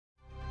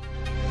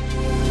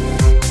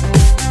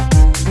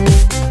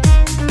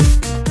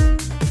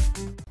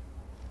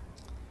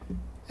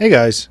Hey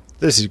guys,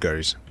 this is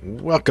Garies.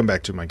 Welcome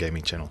back to my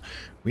gaming channel.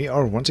 We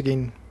are once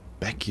again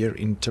back here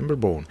in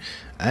Timberborn,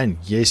 and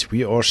yes,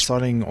 we are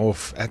starting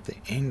off at the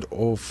end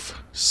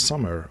of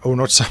summer. Oh,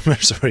 not summer,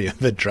 sorry,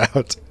 the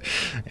drought.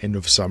 End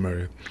of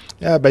summer.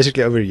 Yeah,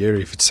 basically over here,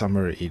 if it's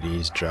summer, it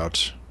is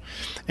drought.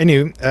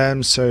 Anyway,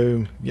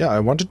 so yeah, I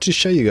wanted to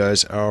show you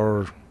guys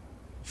our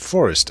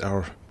forest,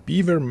 our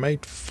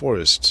beaver-made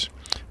forest.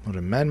 Not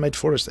a man-made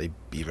forest, a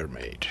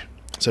beaver-made.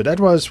 So that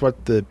was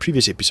what the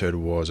previous episode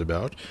was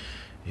about.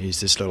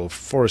 Is this little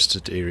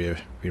forested area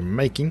we're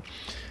making.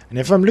 And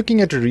if I'm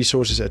looking at the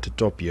resources at the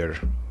top here,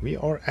 we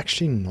are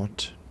actually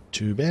not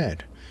too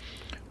bad.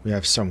 We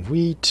have some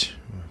wheat,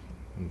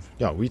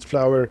 wheat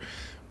flour.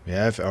 We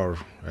have our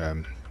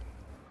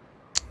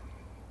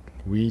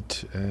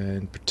wheat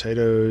and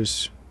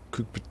potatoes,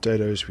 cooked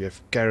potatoes. We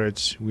have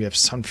carrots. We have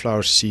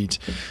sunflower seeds.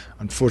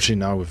 Unfortunately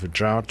now with the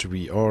drought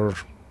we are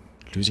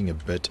losing a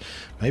bit.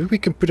 Maybe we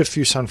can put a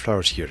few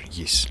sunflowers here.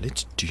 Yes,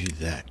 let's do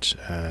that.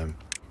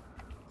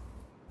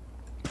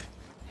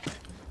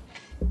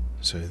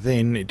 So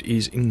then it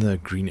is in the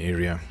green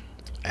area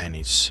and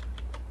it's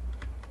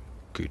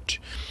good.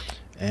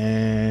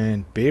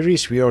 And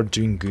berries, we are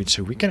doing good,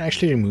 so we can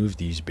actually remove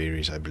these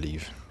berries, I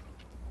believe.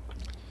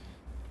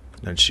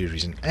 Don't see a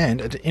reason. And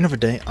at the end of the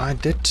day, I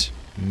did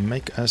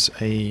make us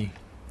a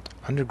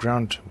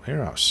underground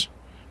warehouse.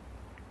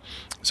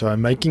 So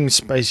I'm making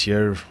space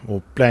here,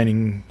 or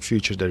planning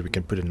future that we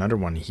can put another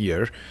one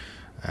here,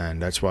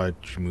 and that's why I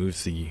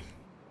removed the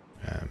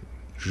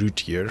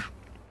root here.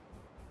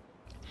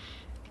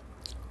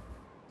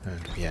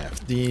 And we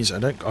have these.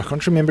 I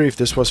can't remember if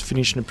this was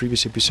finished in the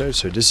previous episode,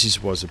 so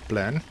this was a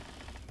plan,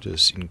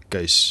 just in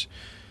case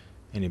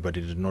anybody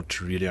did not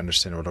really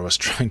understand what I was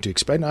trying to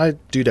explain. I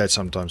do that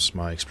sometimes.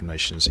 My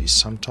explanations is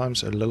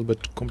sometimes a little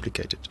bit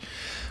complicated,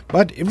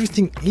 but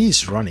everything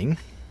is running.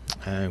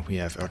 We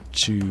have our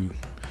two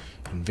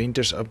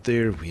inventors up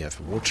there. We have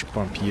a water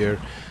pump here,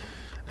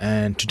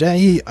 and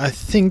today I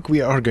think we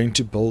are going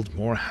to build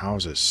more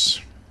houses.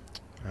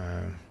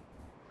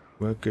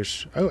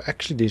 Workers. Oh,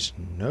 actually, there's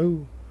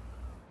no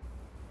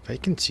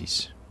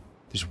vacancies.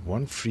 There's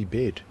one free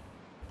bed.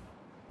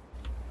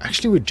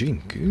 Actually, we're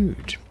doing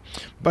good,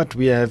 but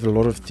we have a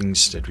lot of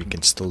things that we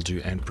can still do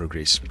and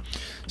progress.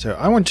 So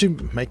I want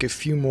to make a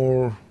few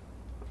more.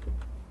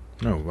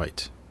 No,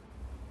 wait,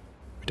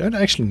 we don't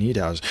actually need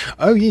houses.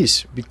 Oh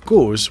yes,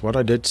 because what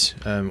I did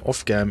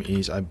off cam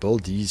is I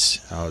built these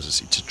houses.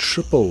 It's a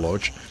triple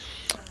lodge.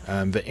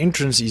 The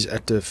entrance is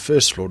at the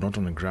first floor, not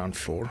on the ground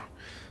floor,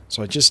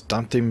 so I just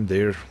dumped them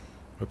there,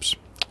 oops,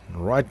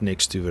 right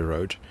next to the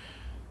road.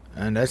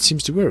 And that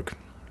seems to work.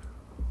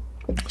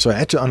 So I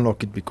had to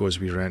unlock it because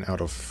we ran out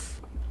of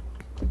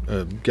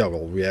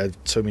we had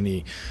so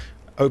many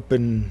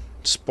open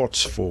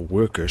spots for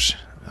workers.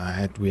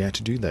 We had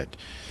to do that.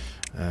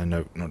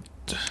 No, not.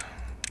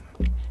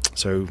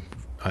 So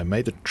I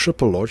made a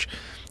triple lodge.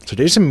 So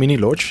there's a mini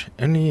lodge,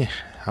 only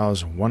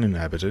house one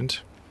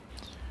inhabitant,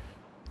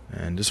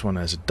 and this one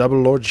has a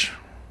double lodge.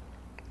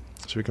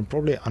 So we can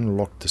probably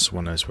unlock this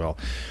one as well,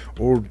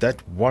 or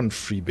that one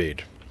free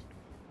bed.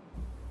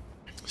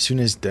 As soon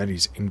as that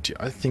is empty,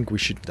 I think we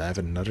should have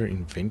another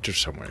inventor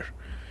somewhere.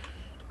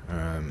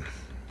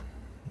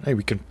 Hey,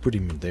 we can put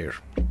him there.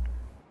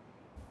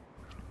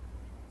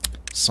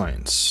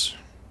 Science.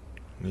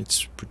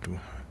 Let's put.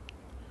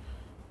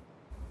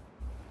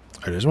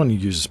 Oh, this one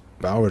uses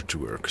power to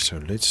work,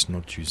 so let's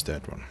not use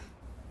that one.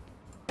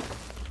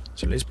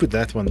 So let's put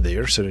that one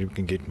there so that we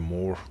can get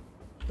more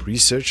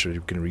research, so that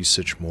we can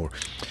research more.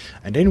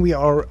 And then we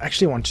are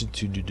actually wanted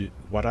to do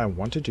what I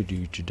wanted to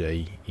do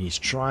today is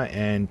try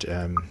and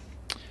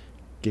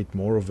get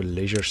more of a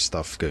leisure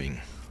stuff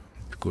going,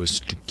 because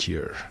to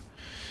cure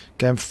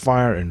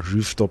campfire and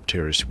rooftop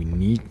terrace we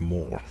need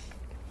more.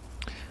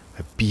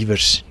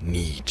 Beavers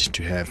need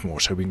to have more,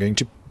 so we're going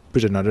to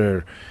put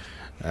another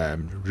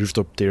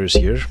rooftop terrace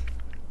here,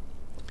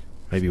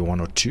 maybe one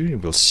or two.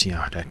 We'll see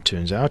how that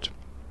turns out.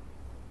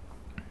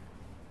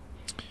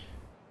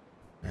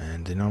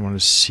 And then I want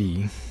to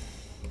see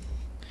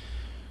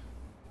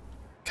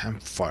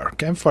campfire.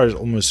 Campfire is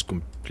almost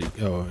complete.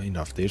 Oh,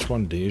 enough. There's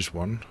one,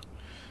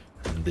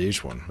 and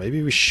there's one.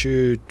 Maybe we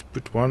should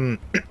put one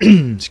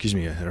excuse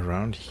me,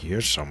 around here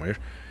somewhere.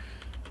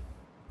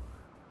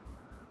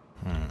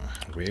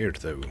 Where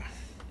though?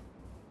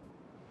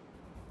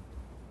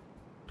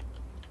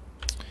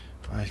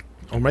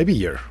 Or maybe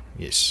here.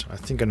 Yes, I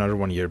think another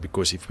one here,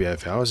 because if we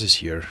have houses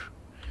here,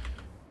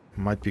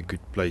 might be a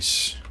good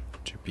place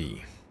to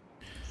be.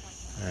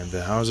 And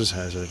the houses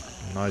has a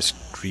nice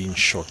green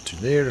shot to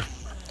there.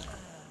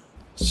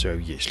 So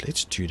yes,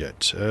 let's do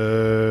that.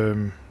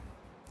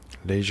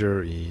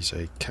 Leisure is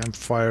a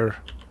campfire.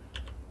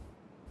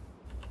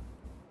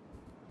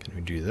 Can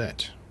we do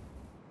that?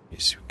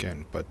 Yes, we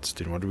can. But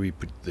then what do we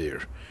put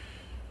there?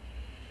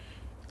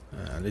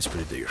 Let's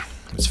put it there.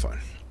 That's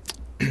fine.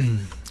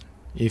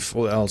 If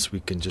all else,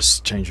 we can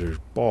just change our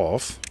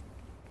path.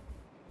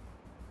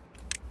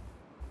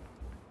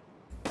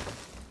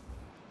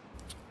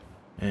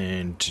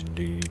 And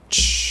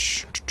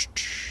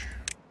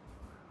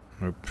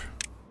Nope.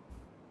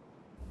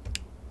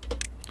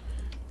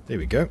 There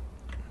we go.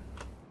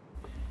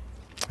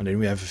 And then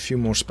we have a few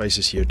more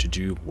spaces here to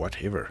do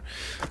whatever.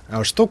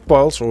 Our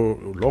stockpiles, or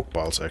log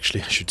piles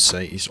actually I should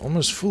say, is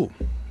almost full.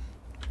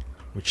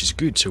 Which is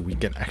good, so we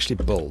can actually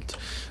build.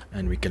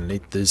 And we can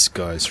let these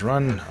guys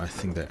run. I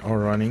think they are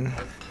running.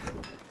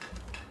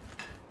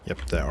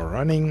 Yep, they are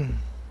running.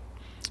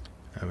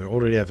 And we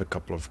already have a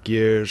couple of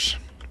gears.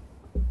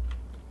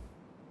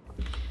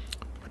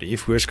 But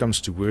if worse comes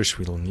to worse,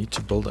 we'll need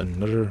to build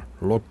another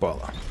log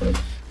pile.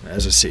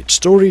 As I said,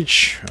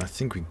 storage, I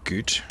think we're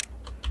good.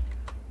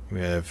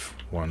 We have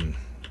one.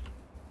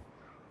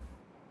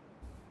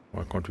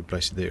 Why can't we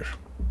place it there?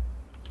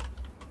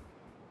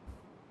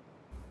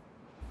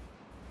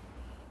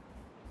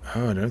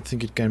 Oh, I don't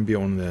think it can be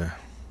on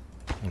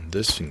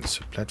this thing,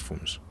 so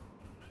platforms.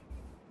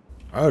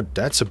 Oh,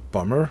 that's a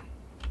bummer.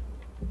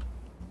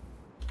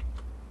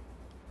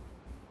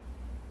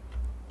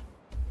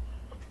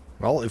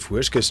 Well, if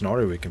worst case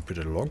scenario, we can put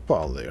a log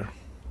pile there.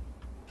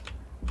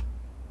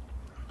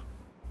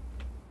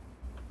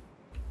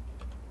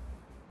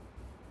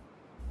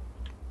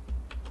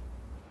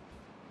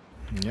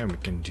 Yeah, we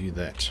can do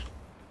that.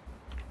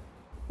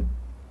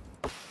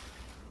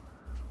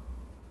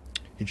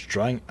 It's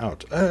drying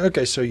out.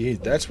 Okay, so yeah,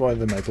 that's why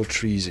the maple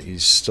trees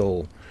is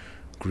still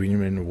green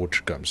when the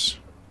water comes.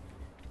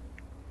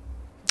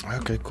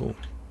 Okay, cool.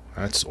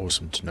 That's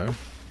awesome to know.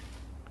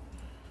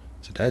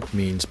 So that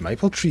means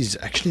maple trees is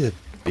actually the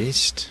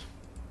best.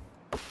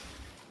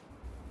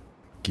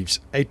 Gives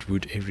 8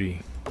 wood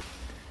every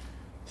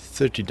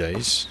 30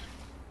 days.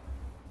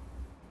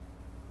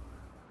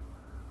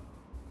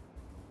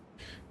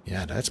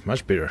 Yeah, that's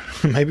much better.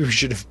 Maybe we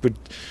should have put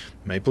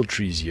maple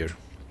trees here.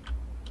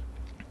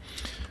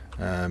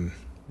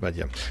 But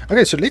yeah.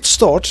 Okay, so let's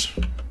start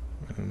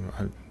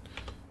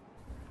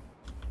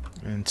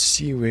and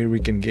see where we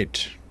can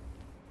get.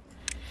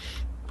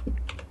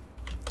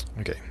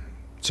 Okay,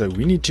 so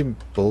we need to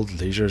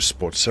build leisure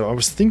spots. So I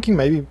was thinking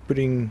maybe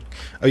putting...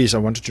 Oh yes, I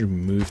wanted to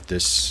remove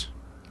this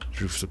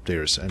rooftop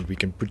terrace, and we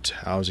can put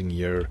housing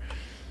here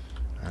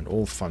and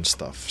all fun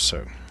stuff.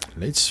 So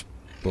let's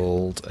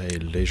build a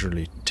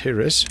leisurely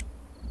terrace.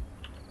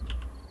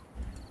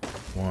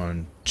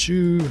 1,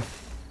 2.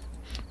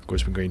 Of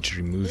course, we're going to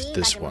remove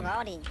this one,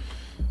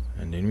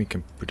 and then we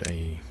can put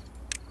a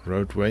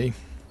roadway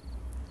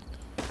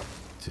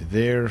to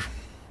there.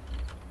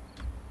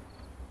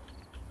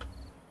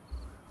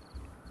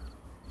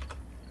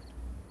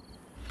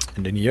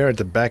 And then here at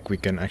the back we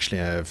can actually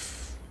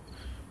have,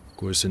 of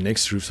course, the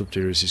next rooftop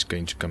terrace is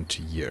going to come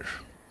to here.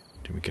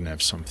 Then we can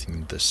have something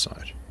on this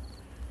side.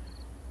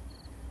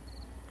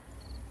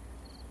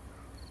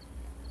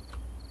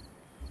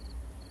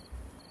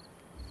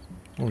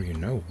 Oh, you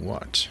know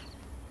what?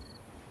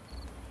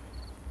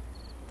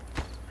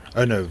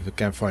 Oh no, the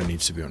campfire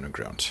needs to be on the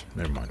ground.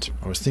 Never mind.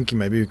 I was thinking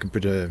maybe we could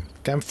put a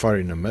campfire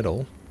in the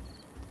middle.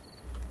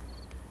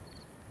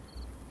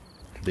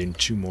 Then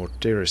 2 more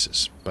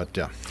terraces. But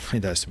yeah,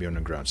 it has to be on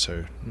the ground,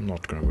 so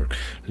not gonna work.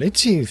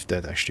 Let's see if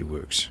that actually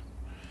works.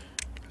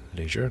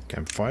 Leisure,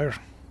 campfire.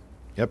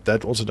 Yep,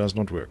 that also does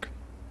not work.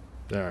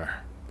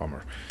 There,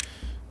 bummer.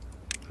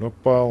 Log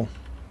pile.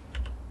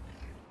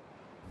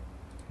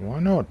 Why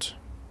not?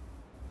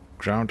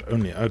 Ground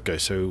only. Okay,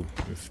 so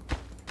if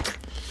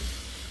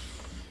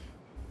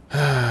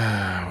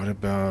what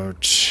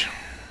about...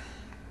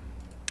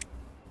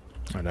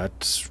 Oh,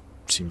 that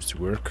seems to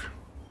work.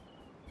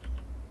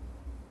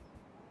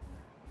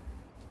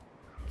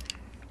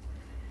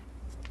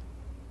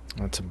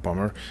 That's a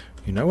bummer.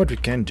 You know what we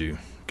can do?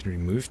 We can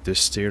remove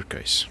this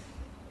staircase.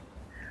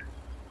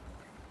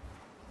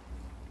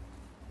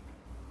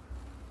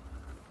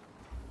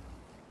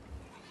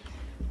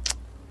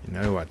 You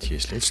know what?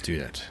 Yes, let's do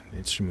that.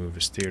 Let's remove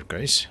a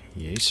staircase.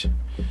 Yes.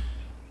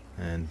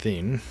 And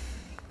then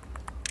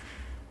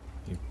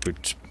you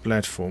put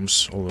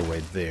platforms all the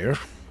way there,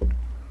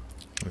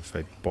 with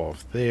a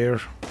path there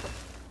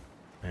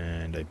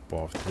and a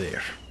path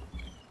there.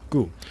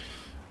 Cool.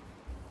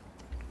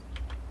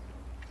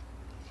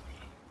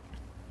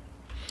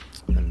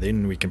 And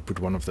then we can put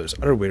one of those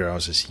other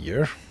warehouses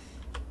here.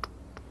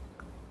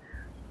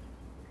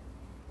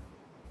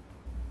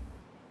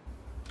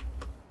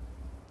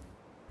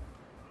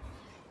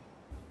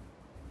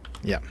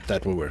 Yeah,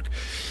 that will work.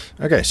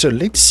 Okay, so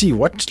let's see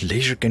what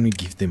leisure can we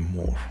give them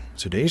more.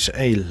 So there's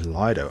a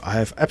Lido. I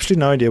have absolutely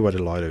no idea what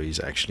a Lido is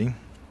actually.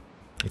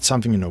 It's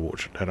something in the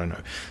water, I don't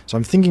know. So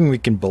I'm thinking we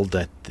can build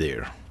that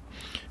there.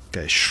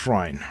 Okay,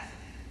 shrine.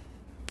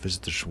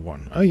 Visitors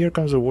 1. Oh, here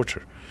comes the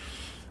water.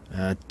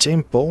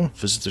 Temple,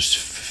 visitors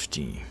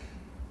 50.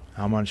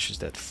 How much is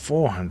that?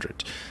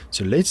 400.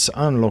 So let's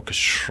unlock a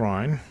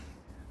shrine.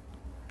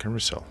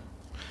 Carousel.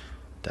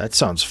 That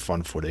sounds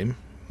fun for them.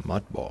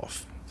 Mud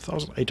bath.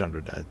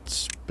 1800,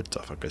 that's a bit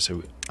tough. Okay, so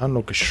we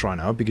unlock a shrine.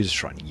 How big is a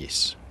shrine?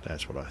 Yes,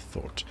 that's what I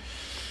thought.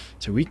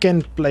 So we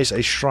can place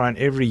a shrine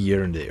every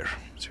year and there.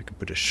 So we can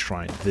put a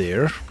shrine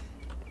there.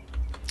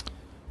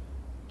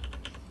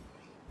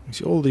 You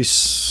see all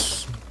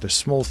these, the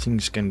small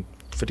things can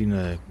fit in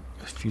a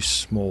few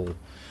small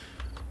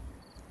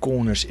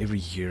corners every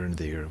here and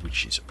there,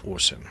 which is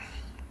awesome.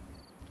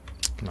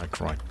 Like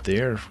right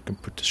there, we can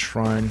put the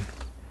shrine.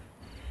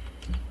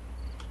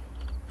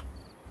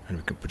 And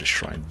we can put a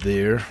shrine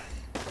there.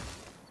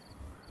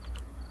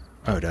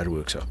 Oh, that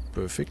works out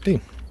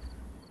perfectly.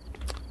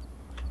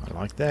 I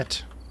like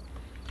that.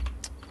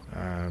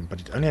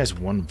 But it only has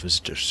one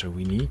visitor, so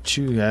we need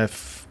to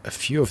have a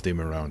few of them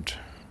around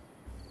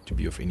to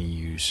be of any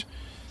use.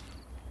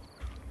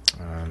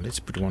 Let's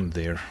put one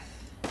there.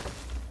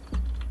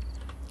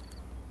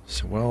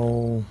 So,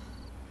 well...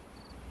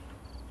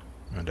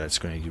 and that's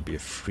going to be a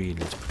free.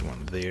 Let's put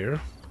one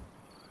there.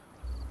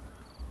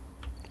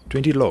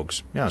 20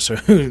 logs. Yeah, so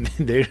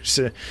there's...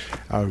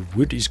 our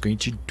wood is going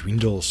to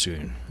dwindle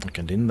soon.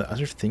 Okay, then the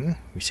other thing,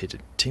 we said a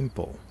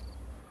temple.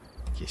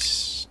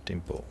 Yes,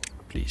 temple,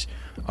 please.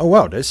 Oh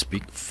wow, that's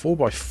big.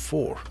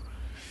 4x4.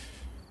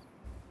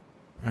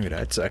 Okay,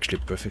 that's actually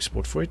a perfect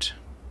spot for it.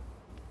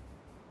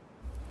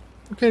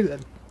 Okay,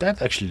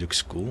 that actually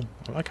looks cool.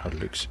 I like how it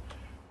looks.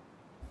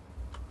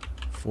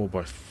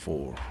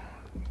 4x4.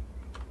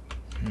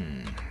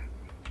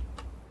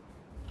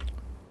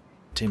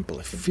 Temple.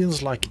 It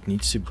feels like it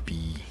needs to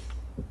be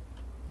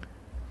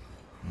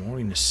more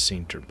in the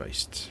center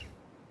based.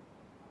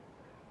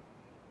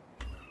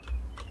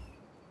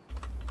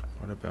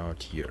 What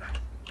about here?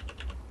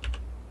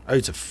 Oh,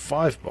 it's a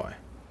 5x.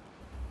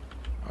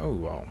 Oh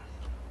wow.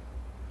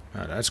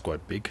 Now that's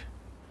quite big.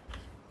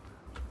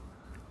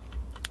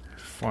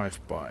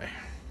 5x.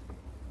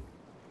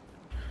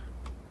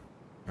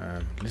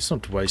 Let's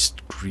not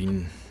waste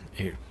green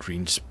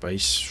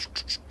space.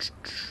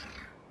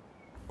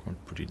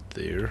 Can't put it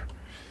there.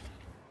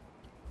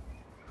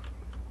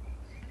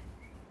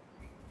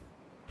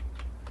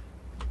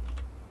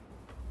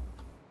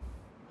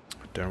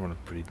 I don't want to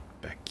put it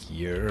back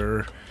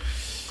here.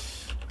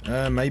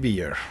 Maybe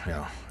here.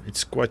 Yeah,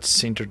 it's quite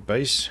centered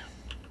base.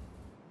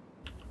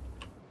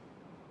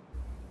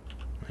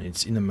 And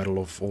it's in the middle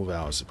of all the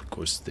houses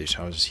because there's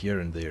houses here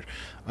and there.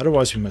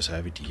 Otherwise, we must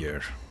have it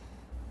here.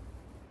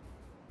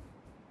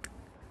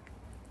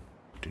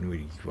 Then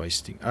we're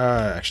wasting.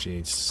 Actually,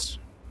 it's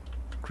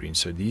green.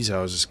 So these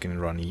houses can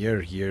run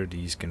here, here.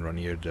 These can run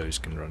here. Those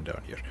can run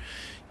down here.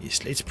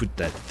 Yes, let's put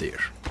that there.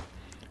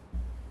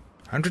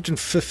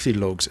 150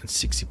 logs and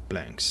 60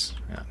 planks.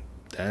 Yeah,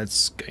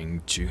 that's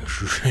going to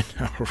ruin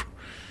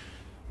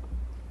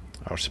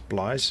our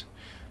supplies.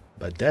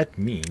 But that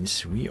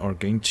means we are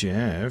going to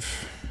have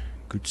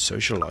good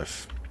social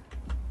life.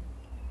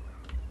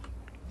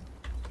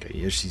 Okay,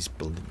 here's his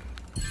building.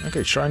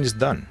 Okay, shrine is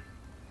done.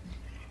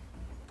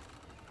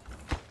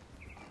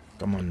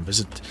 Come on,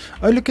 visit.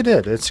 Oh, look at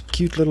that. That's a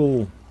cute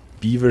little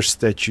beaver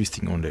statue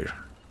thing on there.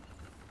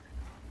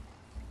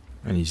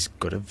 And he's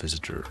got a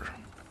visitor.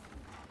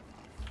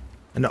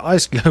 And the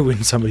eyes glow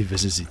when somebody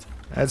visits it.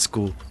 That's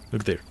cool.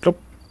 Look there. Plop.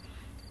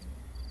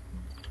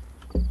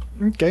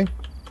 Okay.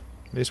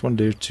 There's one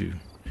there too.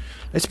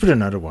 Let's put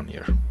another one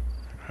here.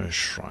 A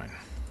shrine.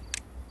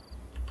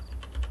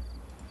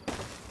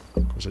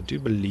 Because I do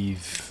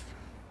believe...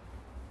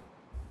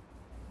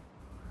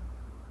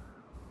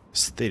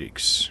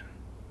 aesthetics.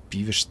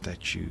 Beaver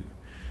statue.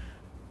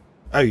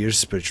 Oh, here's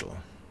spiritual.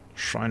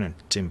 Shrine and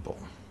temple.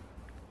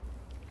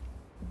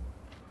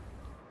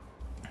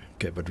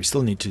 Okay, but we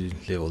still need to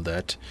level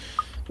that.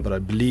 But I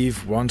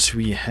believe once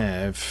we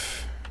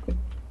have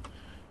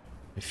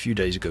a few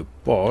days go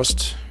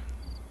past,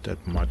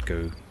 that might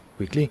go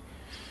quickly.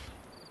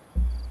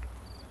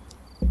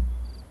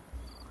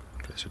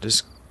 Okay, so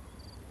this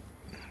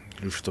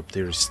rooftop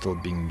there is still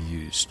being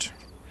used.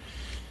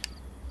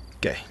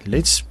 Okay,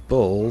 let's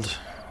build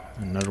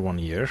another one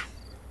here.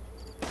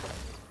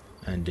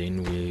 And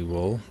then we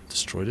will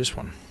destroy this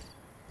one.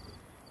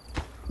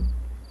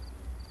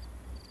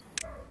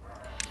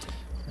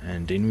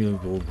 And then we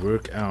will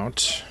work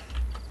out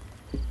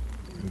a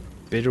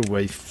better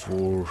way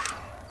for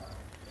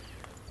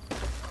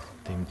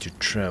them to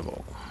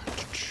travel.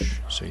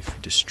 So if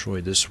we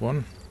destroy this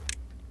one,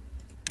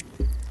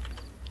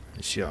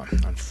 yeah,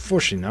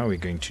 unfortunately now we're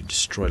going to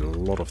destroy a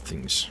lot of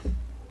things.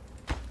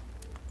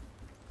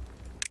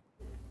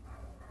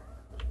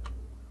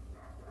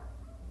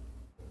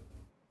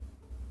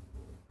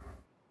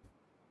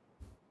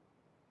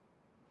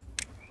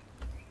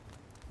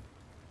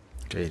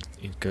 Okay,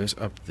 it goes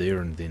up there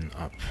and then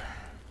up.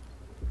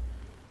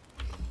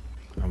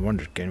 I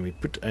wonder, can we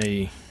put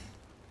a...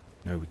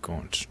 No, we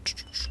can't.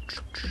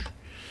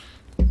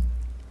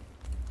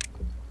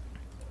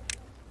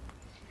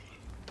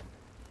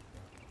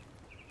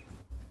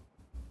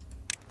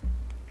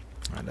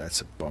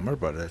 That's a bummer,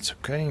 but that's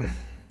okay.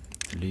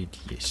 Delete,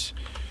 yes.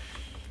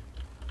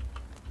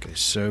 Okay,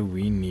 so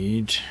we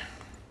need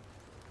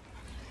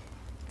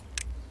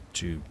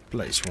to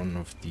place one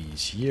of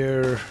these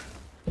here.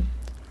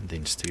 And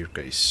then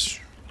staircase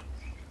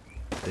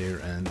there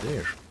and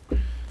there.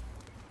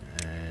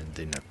 And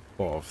then a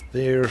path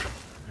there.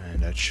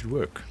 And that should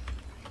work.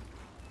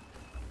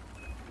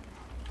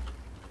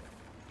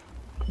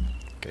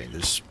 Okay,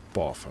 this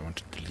path. I want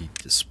to delete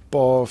this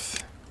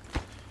path.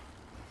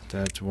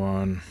 That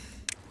one.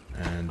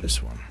 And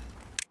this one.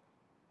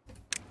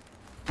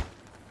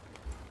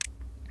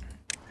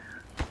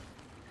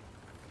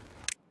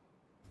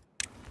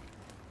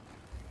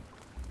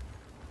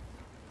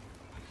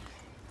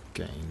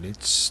 Okay,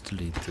 let's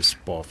delete this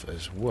path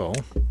as well.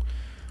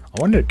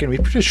 I wonder, can we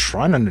put a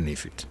shrine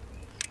underneath it?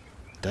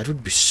 That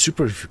would be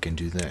super if we can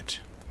do that.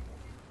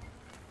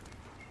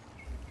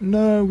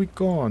 No, we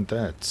can't.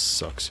 That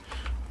sucks.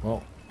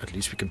 Well, at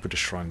least we can put a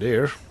shrine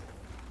there.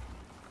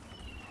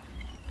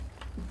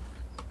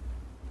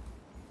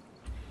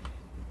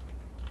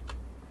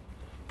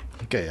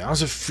 Okay, how's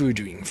the food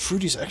doing?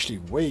 Food is actually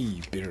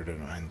way better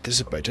than I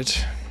anticipated.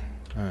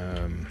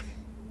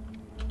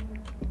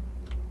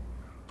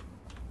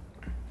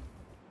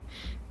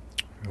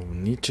 We'll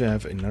need to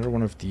have another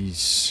one of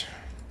these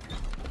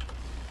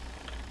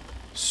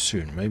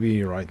soon.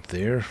 Maybe right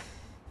there.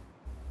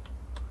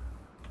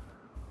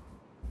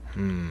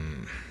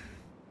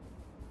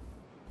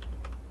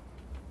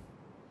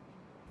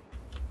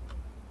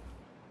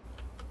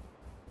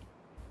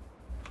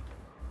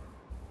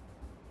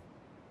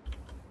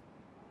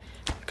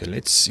 Okay,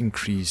 let's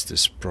increase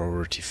this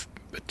priority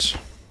a bit.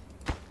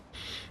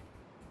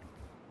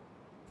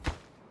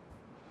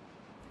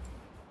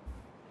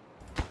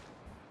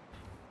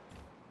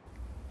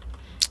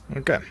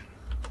 Okay.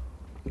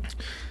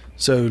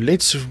 So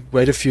let's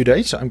wait a few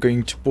days. I'm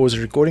going to pause the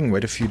recording,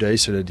 wait a few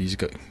days so that these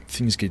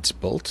things get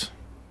built.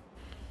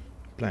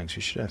 Planks,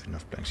 we should have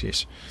enough planks,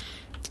 yes.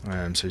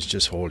 So it's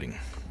just hauling.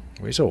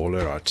 Where's a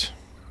hauler at?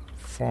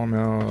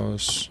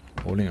 Farmhouse,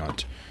 hauling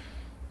out.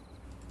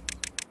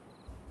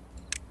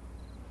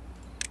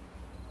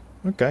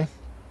 Okay.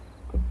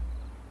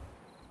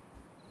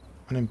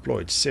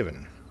 Unemployed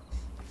 7.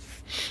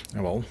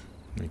 Oh well,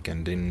 we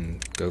can then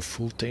go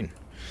full 10.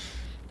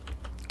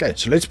 Okay,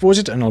 so let's pause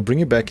it and I'll bring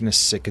you back in a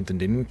second and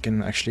then we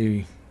can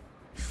actually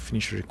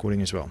finish the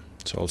recording as well.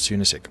 So I'll see you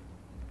in a sec.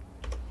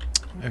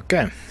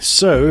 Okay,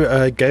 so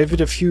I gave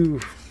it a few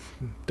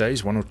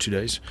days, 1 or 2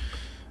 days.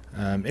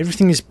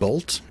 Everything is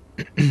built.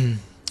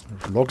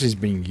 Logs is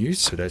being used,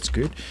 so that's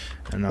good.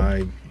 And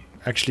I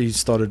actually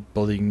started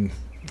building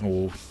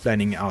or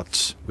planning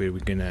out where we're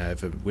gonna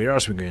have a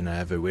warehouse. We're gonna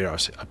have a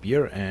warehouse up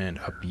here and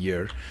up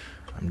here.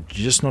 I'm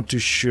just not too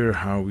sure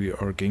how we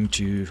are going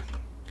to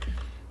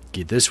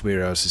get this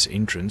warehouse's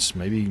entrance.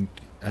 Maybe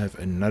have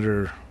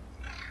another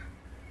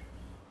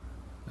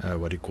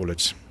what do you call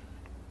it,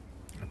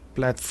 a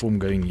platform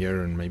going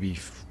here, and maybe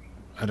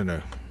I don't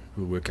know,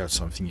 we'll work out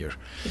something here.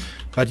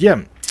 But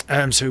yeah,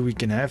 so we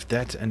can have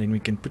that, and then we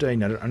can put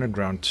another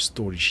underground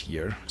storage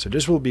here. So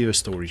this will be a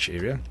storage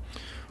area.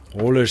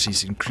 Haulers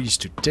is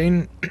increased to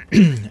 10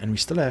 and we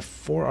still have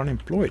 4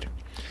 unemployed.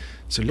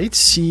 So let's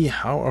see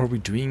how are we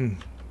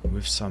doing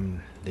with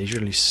some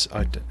leisurely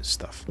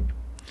stuff.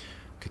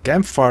 Okay,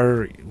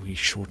 campfire we're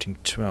shorting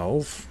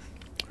 12.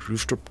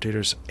 Rooftop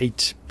terrace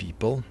 8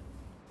 people.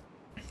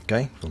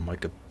 Okay, we'll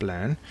make a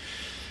plan.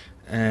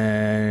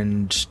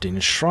 And then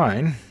a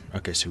shrine.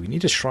 Okay, so we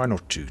need a shrine or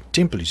 2.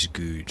 Temple is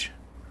good.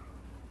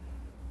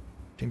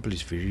 Temple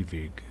is very,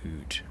 very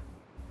good.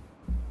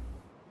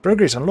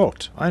 Progress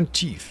unlocked. Iron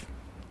Teeth.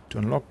 To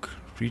unlock,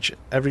 reach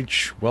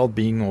average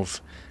well-being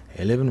of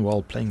 11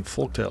 while playing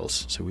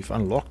folktales. So we've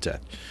unlocked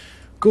that.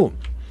 Cool.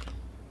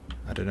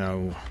 I don't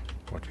know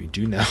what we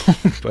do now,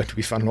 but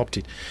we've unlocked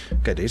it.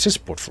 Okay, there's a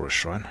spot for a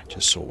shrine. I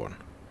just saw one.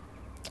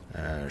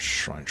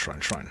 Shrine.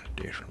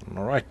 There.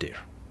 Right there.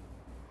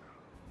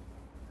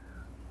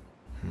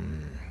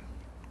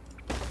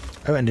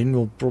 Oh, and then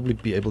we'll probably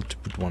be able to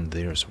put one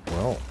there as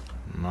well.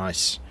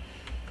 Nice.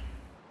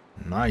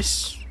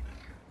 Nice.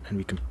 And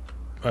we can...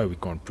 Oh, we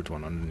can't put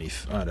one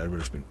underneath. Ah, that would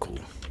have been cool.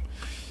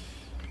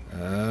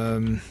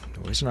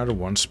 Where's another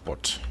one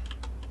spot?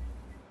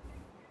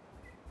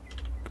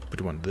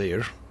 Put one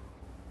there.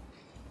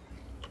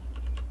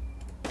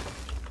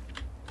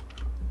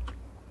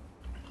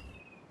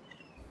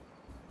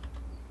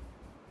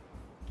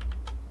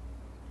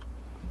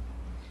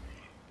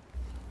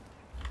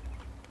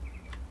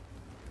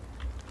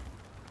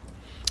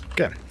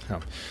 Okay,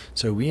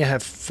 so we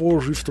have 4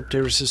 rooftop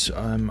terraces.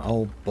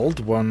 I'll build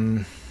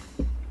one.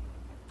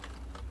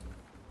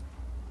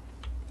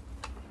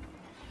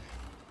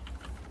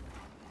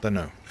 Don't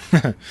know.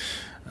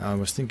 I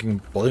was thinking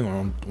of building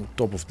on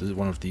top of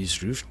one of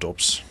these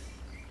rooftops.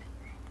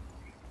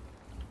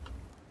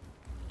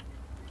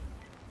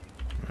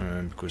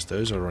 Because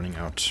those are running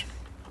out.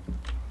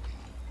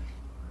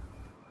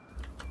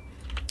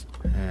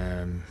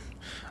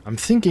 I'm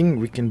thinking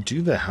we can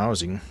do the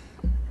housing.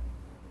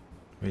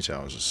 Where's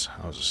houses?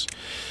 Houses.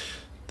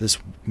 This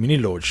mini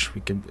lodge,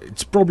 we can.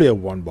 It's probably a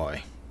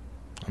 1x.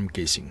 I'm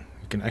guessing.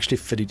 We can actually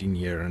fit it in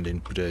here and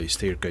then put a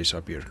staircase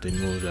up here. Then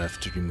we'll have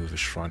to remove a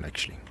shrine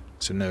actually.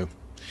 So no,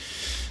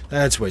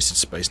 that's wasted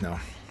space now.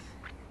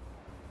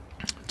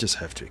 Just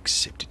have to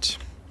accept it.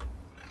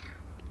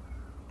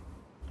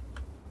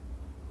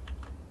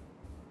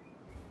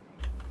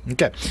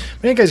 Okay.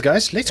 But anyways,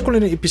 guys, let's call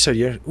it an episode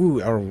here.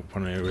 Ooh, our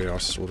one area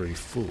is already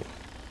full.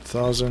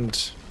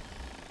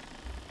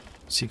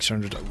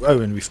 1,600.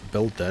 Oh, and we've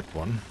built that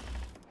one.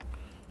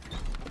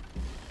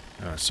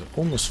 So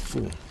almost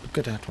full. Look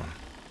at that one.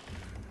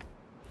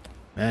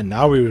 And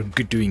now we're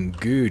doing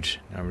good.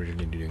 Now we're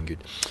really doing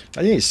good.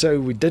 But yeah, so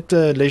we did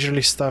the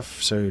leisurely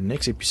stuff. So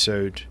next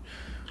episode,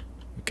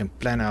 we can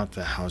plan out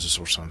the houses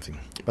or something.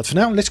 But for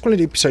now, let's call it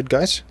an episode,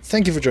 guys.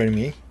 Thank you for joining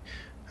me.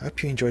 I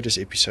hope you enjoyed this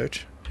episode.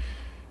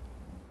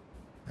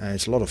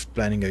 It's a lot of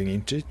planning going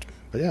into it.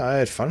 But yeah, I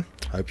had fun.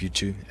 I hope you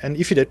too. And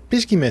if you did,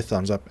 please give me a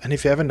thumbs up. And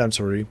if you haven't done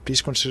so already,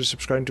 please consider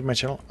subscribing to my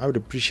channel. I would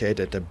appreciate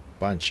it a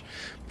bunch.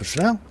 But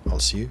for now, I'll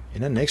see you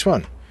in the next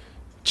one.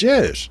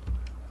 Cheers!